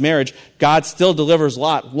against marriage, God still delivers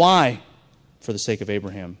Lot. Why? For the sake of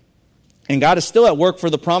Abraham. And God is still at work for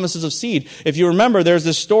the promises of seed. If you remember, there's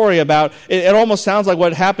this story about, it almost sounds like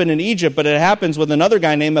what happened in Egypt, but it happens with another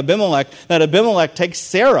guy named Abimelech, that Abimelech takes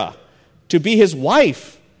Sarah to be his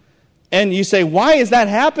wife. And you say, why is that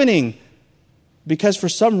happening? Because for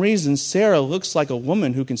some reason, Sarah looks like a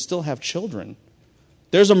woman who can still have children.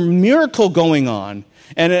 There's a miracle going on.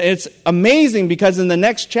 And it's amazing because in the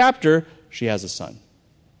next chapter, she has a son.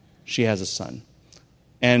 She has a son.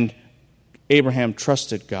 And Abraham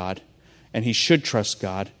trusted God, and he should trust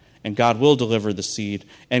God, and God will deliver the seed.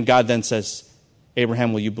 And God then says,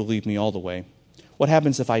 Abraham, will you believe me all the way? What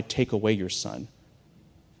happens if I take away your son?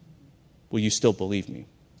 Will you still believe me?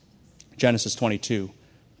 Genesis 22,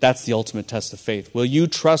 that's the ultimate test of faith. Will you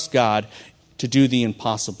trust God to do the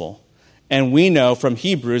impossible? And we know from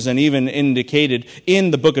Hebrews, and even indicated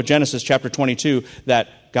in the book of Genesis chapter 22, that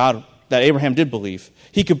Abraham did believe.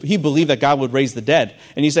 He believed that God would raise the dead.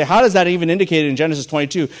 And you say, how does that even indicate in Genesis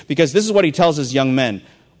 22? Because this is what he tells his young men.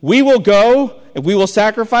 We will go, and we will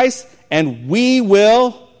sacrifice, and we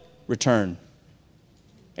will return.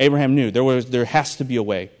 Abraham knew there has to be a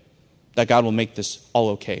way that God will make this all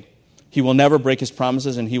okay. He will never break his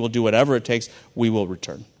promises, and he will do whatever it takes. We will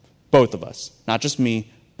return. Both of us. Not just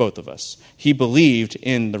me, both of us. He believed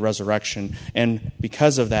in the resurrection, and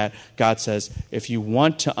because of that, God says, if you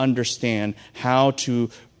want to understand how to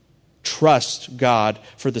trust God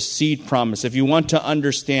for the seed promise, if you want to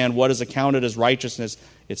understand what is accounted as righteousness,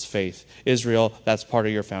 it's faith. Israel, that's part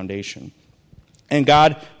of your foundation. And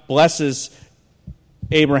God blesses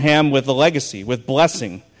Abraham with a legacy, with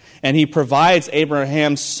blessing, and he provides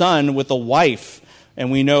Abraham's son with a wife,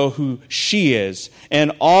 and we know who she is.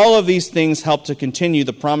 And all of these things help to continue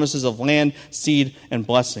the promises of land, seed, and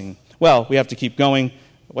blessing. Well, we have to keep going.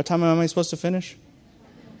 What time am I supposed to finish?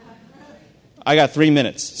 I got 3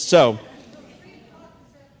 minutes. So,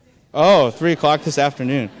 3 o'clock this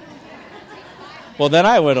afternoon. Well, then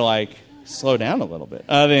I would slow down a little bit.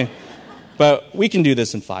 But we can do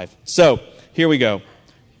this in 5. So, here we go.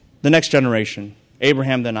 The next generation.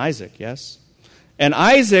 Abraham, then Isaac, yes? And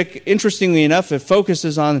Isaac, interestingly enough, it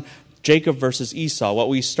focuses on Jacob versus Esau. What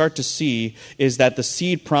we start to see is that the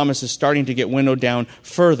seed promise is starting to get winnowed down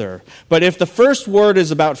further. But if the first word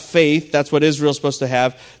is about faith, that's what Israel's supposed to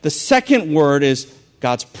have, the second word is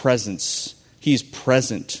God's presence. He's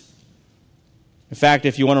present. In fact,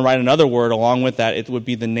 if you want to write another word along with that, it would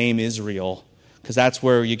be the name Israel, because that's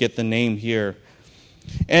where you get the name here.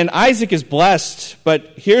 And Isaac is blessed,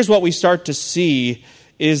 but here's what we start to see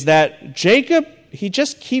is that Jacob, he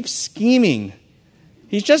just keeps scheming.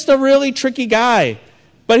 He's just a really tricky guy,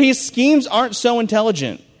 but his schemes aren't so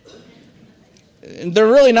intelligent. They're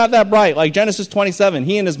really not that bright. Like Genesis 27,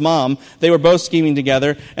 he and his mom, they were both scheming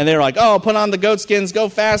together, and they were like, put on the goat skins, go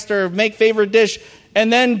faster, make favorite dish.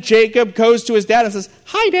 And then Jacob goes to his dad and says,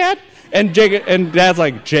 hi, Dad. And Dad's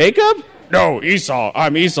like, Jacob? No, Esau.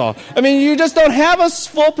 I'm Esau. I mean, you just don't have a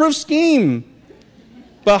foolproof scheme.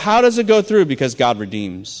 But how does it go through? Because God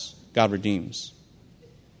redeems. God redeems.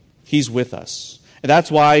 He's with us. And that's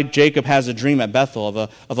why Jacob has a dream at Bethel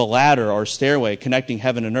of a ladder or stairway connecting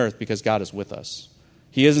heaven and earth, because God is with us.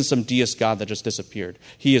 He isn't some deist God that just disappeared.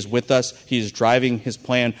 He is with us. He is driving his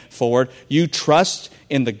plan forward. You trust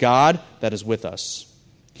in the God that is with us.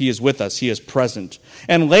 He is with us. He is present.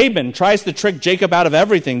 And Laban tries to trick Jacob out of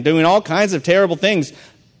everything, doing all kinds of terrible things.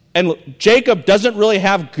 And Jacob doesn't really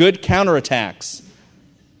have good counterattacks.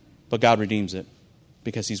 But God redeems it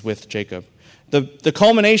because he's with Jacob. The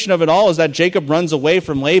culmination of it all is that Jacob runs away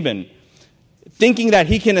from Laban, thinking that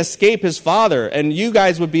he can escape his father. And you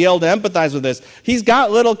guys would be able to empathize with this. He's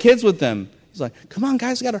got little kids with them. He's like, come on,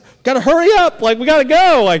 guys, we gotta hurry up. We gotta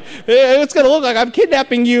go. It's gonna look like I'm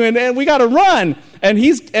kidnapping you, and we gotta run. And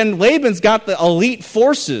Laban's got the elite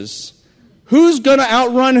forces. Who's gonna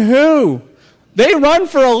outrun who? They run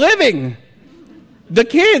for a living. The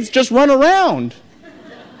kids just run around.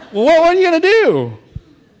 Well, what are you gonna do?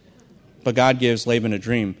 But God gives Laban a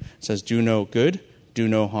dream. It says, do no good, do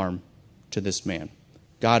no harm to this man.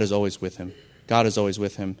 God is always with him. God is always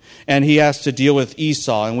with him. And he has to deal with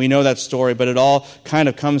Esau, and we know that story, but it all kind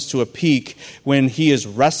of comes to a peak when he is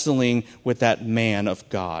wrestling with that man of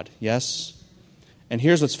God. Yes? And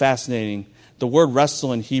here's what's fascinating. The word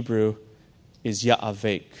wrestle in Hebrew is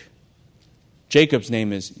Ya'avek. Jacob's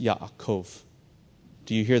name is Yaakov.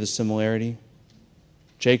 Do you hear the similarity?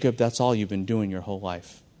 Jacob, that's all you've been doing your whole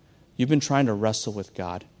life. You've been trying to wrestle with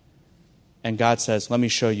God. And God says, let me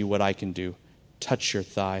show you what I can do. Touch your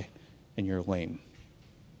thigh, and you're lame.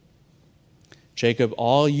 Jacob,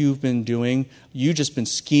 all you've been doing, you've just been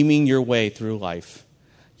scheming your way through life.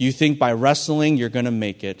 You think by wrestling you're going to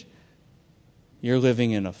make it. You're living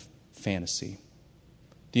in a fantasy.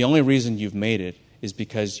 The only reason you've made it is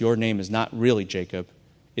because your name is not really Jacob,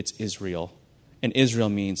 it's Israel. And Israel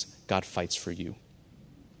means God fights for you.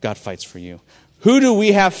 God fights for you. Who do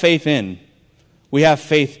we have faith in? We have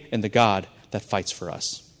faith in the God that fights for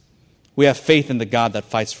us. We have faith in the God that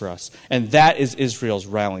fights for us. And that is Israel's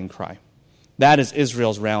rallying cry. That is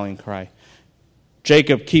Israel's rallying cry.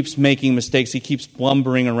 Jacob keeps making mistakes. He keeps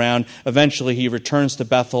lumbering around. Eventually, he returns to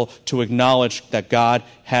Bethel to acknowledge that God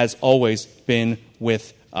has always been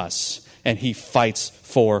with us, and he fights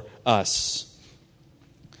for us.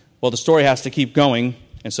 Well, the story has to keep going,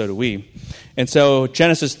 and so do we. And so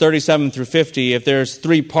Genesis 37 through 50, if there's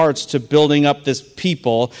three parts to building up this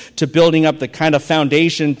people, to building up the kind of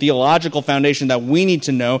foundation, theological foundation that we need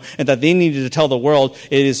to know and that they needed to tell the world,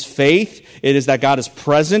 it is faith, it is that God is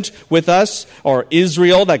present with us, or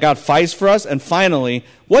Israel, that God fights for us, and finally,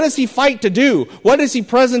 what does he fight to do? What is he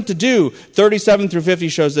present to do? 37 through 50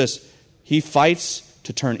 shows this. He fights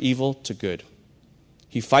to turn evil to good.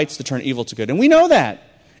 He fights to turn evil to good. And we know that.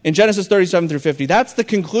 In Genesis 37 through 50, that's the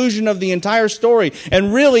conclusion of the entire story.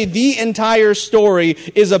 And really, the entire story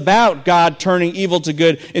is about God turning evil to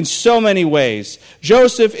good in so many ways.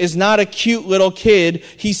 Joseph is not a cute little kid.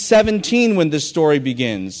 He's 17 when this story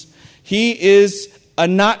begins. He is a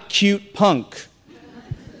not cute punk.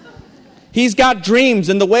 He's got dreams,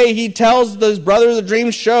 and the way he tells his brother the dream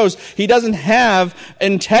shows he doesn't have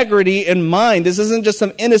integrity in mind. This isn't just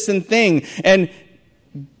some innocent thing. And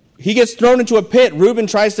he gets thrown into a pit. Reuben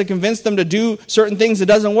tries to convince them to do certain things. It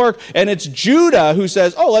doesn't work. And it's Judah who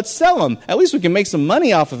says, oh, let's sell him. At least we can make some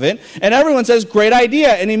money off of it. And everyone says, great idea.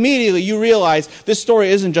 And immediately you realize this story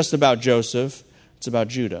isn't just about Joseph. It's about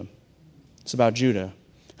Judah. It's about Judah.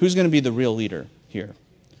 Who's going to be the real leader here?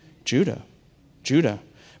 Judah. Judah.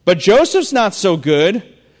 But Joseph's not so good.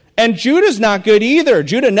 And Judah's not good either.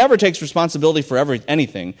 Judah never takes responsibility for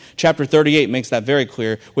anything. Chapter 38 makes that very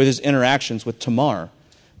clear with his interactions with Tamar.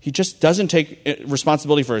 He just doesn't take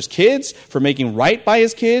responsibility for his kids, for making right by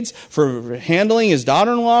his kids, for handling his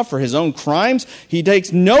daughter-in-law, for his own crimes. He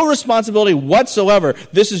takes no responsibility whatsoever.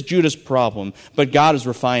 This is Judah's problem. But God is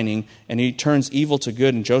refining, and he turns evil to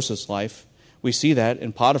good in Joseph's life. We see that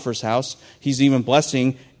in Potiphar's house. He's even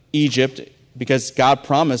blessing Egypt because God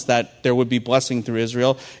promised that there would be blessing through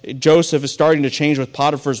Israel. Joseph is starting to change with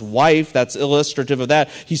Potiphar's wife. That's illustrative of that.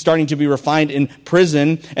 He's starting to be refined in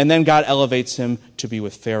prison, and then God elevates him to be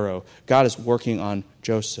with Pharaoh. God is working on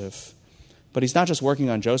Joseph. But he's not just working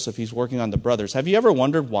on Joseph, he's working on the brothers. Have you ever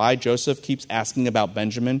wondered why Joseph keeps asking about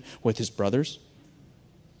Benjamin with his brothers?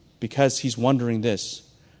 Because he's wondering this.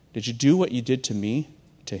 Did you do what you did to me,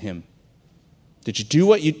 to him? Did you do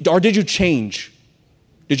what you, or did you change?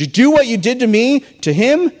 Did you do what you did to me, to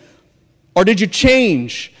him, or did you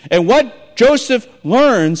change? And what Joseph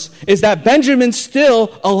learns is that Benjamin's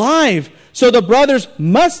still alive. So the brothers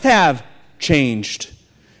must have changed.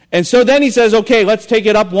 And so then he says, okay, let's take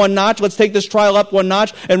it up one notch. Let's take this trial up one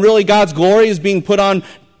notch. And really God's glory is being put on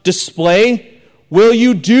display. Will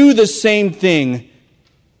you do the same thing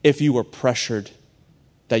if you were pressured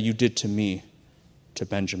that you did to me, to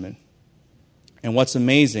Benjamin? And what's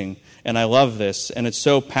amazing, and I love this, and it's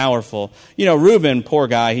so powerful. You know, Reuben, poor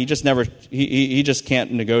guy, he just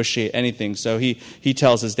can't negotiate anything. So he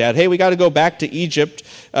tells his dad, hey, we got to go back to Egypt,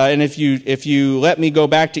 and if you let me go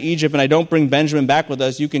back to Egypt and I don't bring Benjamin back with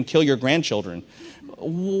us, you can kill your grandchildren.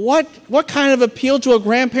 What kind of appeal to a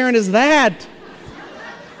grandparent is that?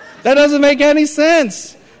 That doesn't make any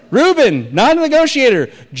sense. Reuben, not a negotiator.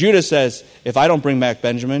 Judah says, if I don't bring back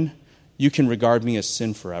Benjamin, you can regard me as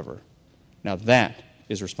sin forever. Now that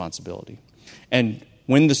is responsibility. And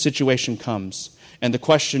when the situation comes, and the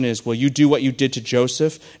question is, will you do what you did to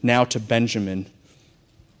Joseph, now to Benjamin?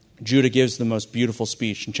 Judah gives the most beautiful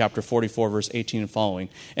speech in chapter 44, verse 18 and following.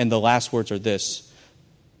 And the last words are this: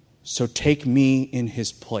 so take me in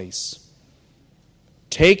his place.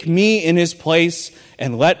 Take me in his place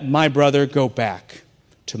and let my brother go back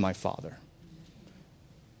to my father.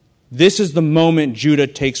 This is the moment Judah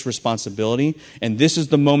takes responsibility, and this is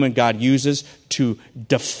the moment God uses to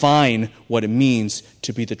define what it means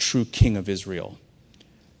to be the true king of Israel.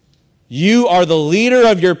 You are the leader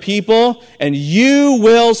of your people, and you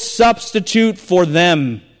will substitute for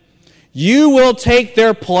them. You will take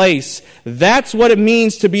their place. That's what it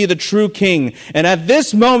means to be the true king. And at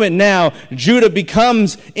this moment now, Judah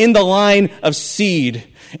becomes in the line of seed.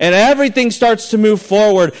 And everything starts to move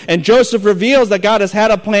forward. And Joseph reveals that God has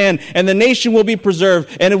had a plan, and the nation will be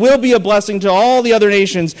preserved, and it will be a blessing to all the other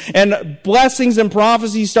nations. And blessings and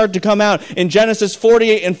prophecies start to come out in Genesis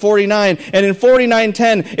 48 and 49. And in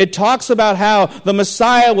 49:10, it talks about how the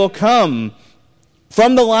Messiah will come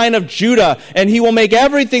from the line of Judah, and he will make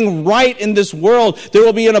everything right in this world. There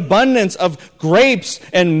will be an abundance of grapes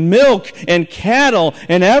and milk and cattle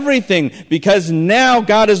and everything, because now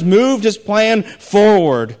God has moved his plan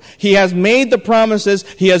forward. He has made the promises.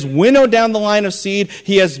 He has winnowed down the line of seed.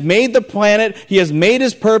 He has made the planet. He has made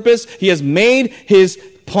his purpose. He has made his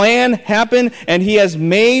plan happen, and he has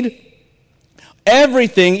made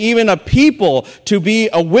everything, even a people, to be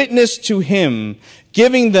a witness to him,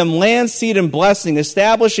 giving them land, seed, and blessing,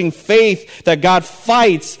 establishing faith that God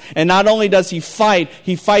fights. And not only does he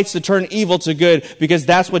fights to turn evil to good, because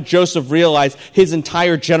that's what Joseph realized his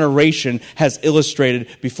entire generation has illustrated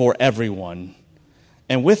before everyone.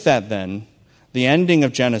 And with that then, the ending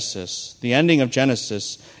of Genesis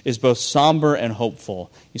is both somber and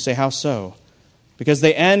hopeful. You say, how so? Because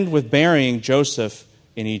they end with burying Joseph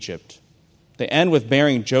in Egypt. They end with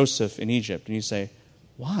burying Joseph in Egypt. And you say,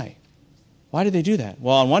 why? Why did they do that?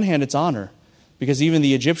 Well, on one hand, it's honor, because even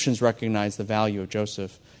the Egyptians recognize the value of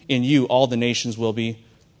Joseph. In you, all the nations will be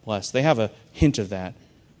blessed. They have a hint of that.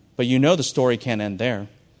 But you know the story can't end there.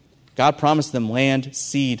 God promised them land,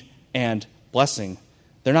 seed, and blessing.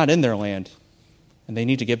 They're not in their land, and they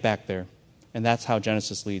need to get back there. And that's how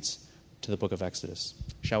Genesis leads to the book of Exodus.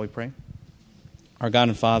 Shall we pray? Our God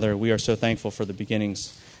and Father, we are so thankful for the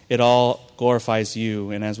beginnings. It all glorifies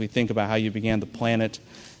you. And as we think about how you began the planet,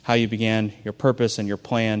 how you began your purpose and your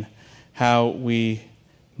plan, how we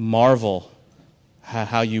marvel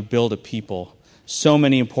how you build a people. So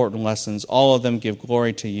many important lessons. All of them give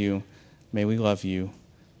glory to you. May we love you.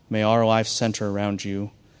 May our life center around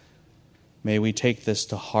you. May we take this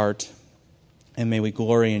to heart. And may we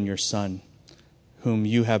glory in your Son, whom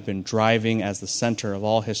you have been driving as the center of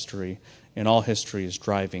all history, and all history is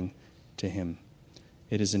driving to him.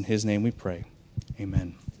 It is in his name we pray.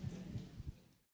 Amen.